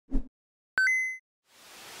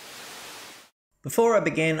Before I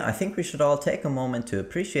begin, I think we should all take a moment to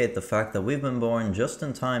appreciate the fact that we've been born just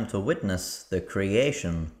in time to witness the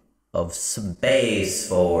creation of Space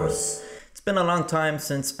Force. It's been a long time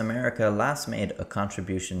since America last made a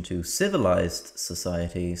contribution to civilized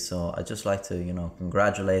society, so I'd just like to,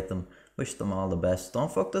 congratulate them, wish them all the best.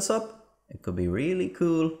 Don't fuck this up. It could be really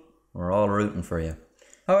cool. We're all rooting for you.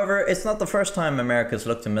 However, it's not the first time America's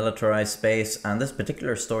looked to militarize space, and this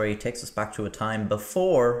particular story takes us back to a time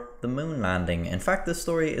before the moon landing. In fact, this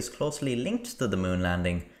story is closely linked to the moon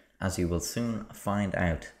landing, as you will soon find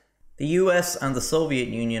out. The US and the Soviet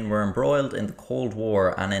Union were embroiled in the Cold War,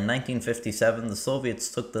 and in 1957 the Soviets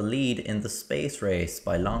took the lead in the space race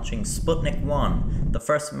by launching Sputnik 1, the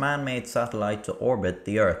first man-made satellite to orbit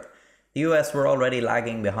the Earth. The US were already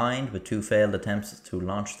lagging behind with two failed attempts to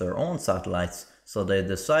launch their own satellites, so they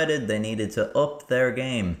decided they needed to up their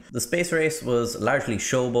game. The space race was largely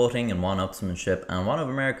showboating and one-upsmanship, and one of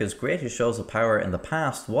America's greatest shows of power in the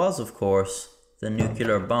past was, of course, the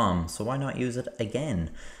nuclear bomb, so why not use it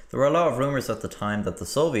again? There were a lot of rumours at the time that the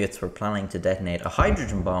Soviets were planning to detonate a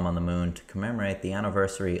hydrogen bomb on the moon to commemorate the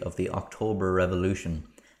anniversary of the October Revolution.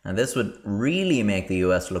 And this would really make the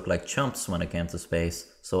US look like chumps when it came to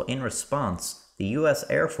space, so in response, the US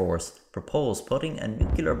Air Force proposed putting a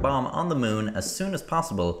nuclear bomb on the moon as soon as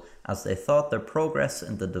possible, as they thought their progress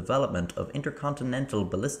in the development of intercontinental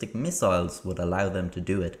ballistic missiles would allow them to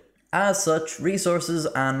do it. As such, resources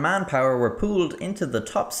and manpower were pooled into the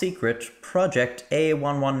top secret Project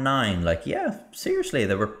A119. Like, yeah, seriously,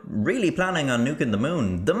 they were really planning on nuking the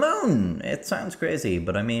moon. The moon! It sounds crazy,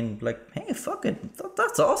 but I mean, hey, fuck it,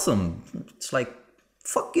 that's awesome. It's like,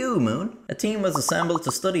 fuck you, moon. A team was assembled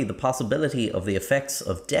to study the possibility of the effects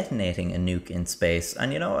of detonating a nuke in space.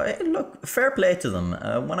 And look, fair play to them.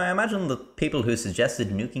 When I imagine the people who suggested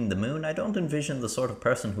nuking the moon, I don't envision the sort of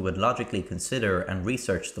person who would logically consider and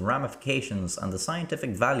research the ramifications and the scientific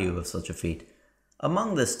value of such a feat.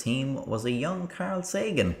 Among this team was a young Carl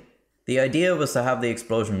Sagan. The idea was to have the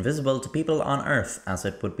explosion visible to people on Earth, as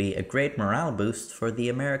it would be a great morale boost for the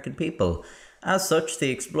American people. As such,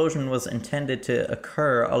 the explosion was intended to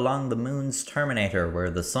occur along the moon's terminator,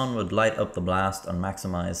 where the sun would light up the blast and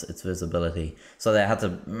maximize its visibility. So they had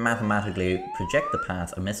to mathematically project the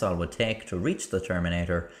path a missile would take to reach the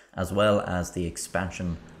terminator, as well as the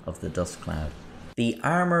expansion of the dust cloud. The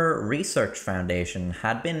Armour Research Foundation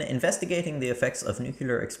had been investigating the effects of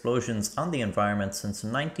nuclear explosions on the environment since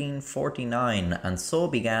 1949, and so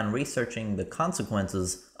began researching the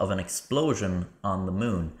consequences of an explosion on the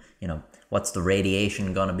moon. What's the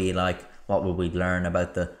radiation going to be like? What will we learn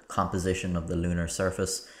about the composition of the lunar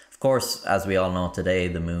surface? Of course, as we all know today,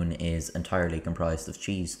 the moon is entirely comprised of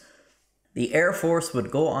cheese. The Air Force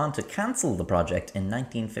would go on to cancel the project in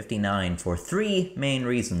 1959 for three main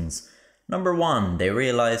reasons. Number one, they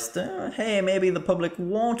realised, hey, maybe the public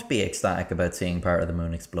won't be ecstatic about seeing part of the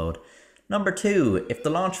moon explode. Number two, if the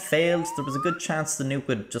launch failed, there was a good chance the nuke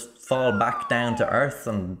would just fall back down to Earth,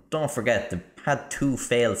 and don't forget, they had two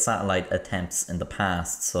failed satellite attempts in the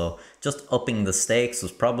past, so just upping the stakes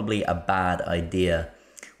was probably a bad idea.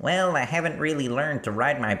 Well, I haven't really learned to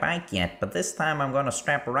ride my bike yet, but this time I'm going to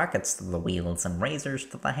strap rockets to the wheels and razors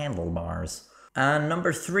to the handlebars. And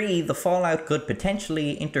number three, the fallout could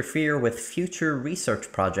potentially interfere with future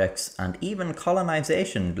research projects and even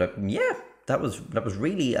colonization. Look, yeah, that was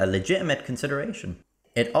really a legitimate consideration.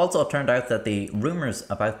 It also turned out that the rumours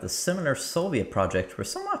about the similar Soviet project were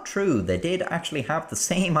somewhat true. They did actually have the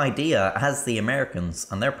same idea as the Americans,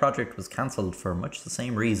 and their project was cancelled for much the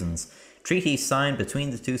same reasons. Treaties signed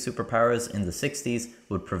between the two superpowers in the 60s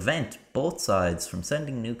would prevent both sides from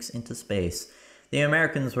sending nukes into space. The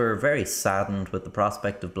Americans were very saddened with the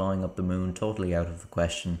prospect of blowing up the moon totally out of the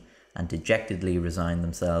question, and dejectedly resigned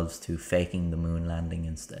themselves to faking the moon landing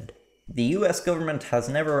instead. The US government has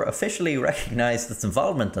never officially recognized its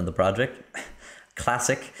involvement in the project.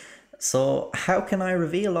 Classic. So how can I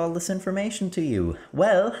reveal all this information to you?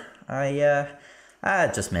 Well, I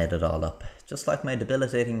just made it all up. Just like my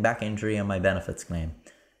debilitating back injury and my benefits claim.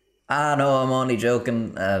 No, I'm only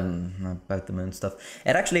joking about the moon stuff.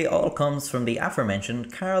 It actually all comes from the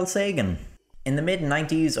aforementioned Carl Sagan. In the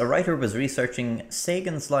mid-90s, a writer was researching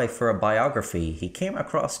Sagan's life for a biography. He came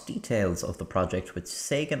across details of the project which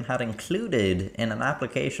Sagan had included in an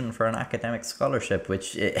application for an academic scholarship,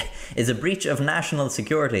 which is a breach of national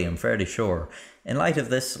security, I'm fairly sure. In light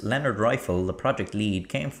of this, Leonard Reifel, the project lead,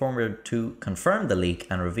 came forward to confirm the leak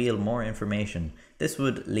and reveal more information. This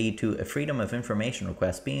would lead to a Freedom of Information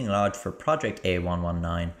request being lodged for Project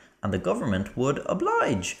A119, and the government would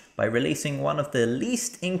oblige by releasing one of the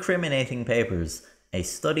least incriminating papers, A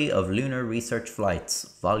Study of Lunar Research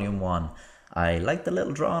Flights, Volume 1. I like the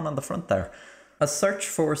little drawing on the front there. A search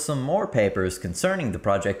for some more papers concerning the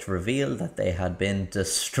project revealed that they had been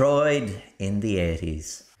destroyed in the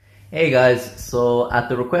 80s. Hey guys, so at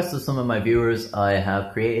the request of some of my viewers, I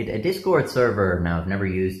have created a Discord server. Now, I've never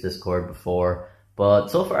used Discord before, but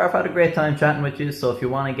so far I've had a great time chatting with you, so if you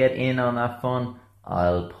want to get in on that fun,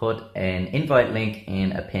 I'll put an invite link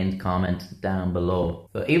in a pinned comment down below.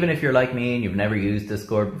 So even if you're like me and you've never used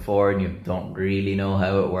Discord before and you don't really know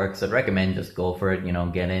how it works, I'd recommend just go for it,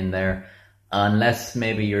 get in there. Unless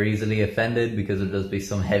maybe you're easily offended, because there does be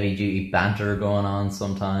some heavy duty banter going on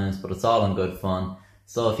sometimes, but it's all in good fun.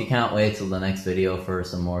 So if you can't wait till the next video for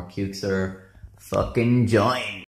some more Cukester, fucking join!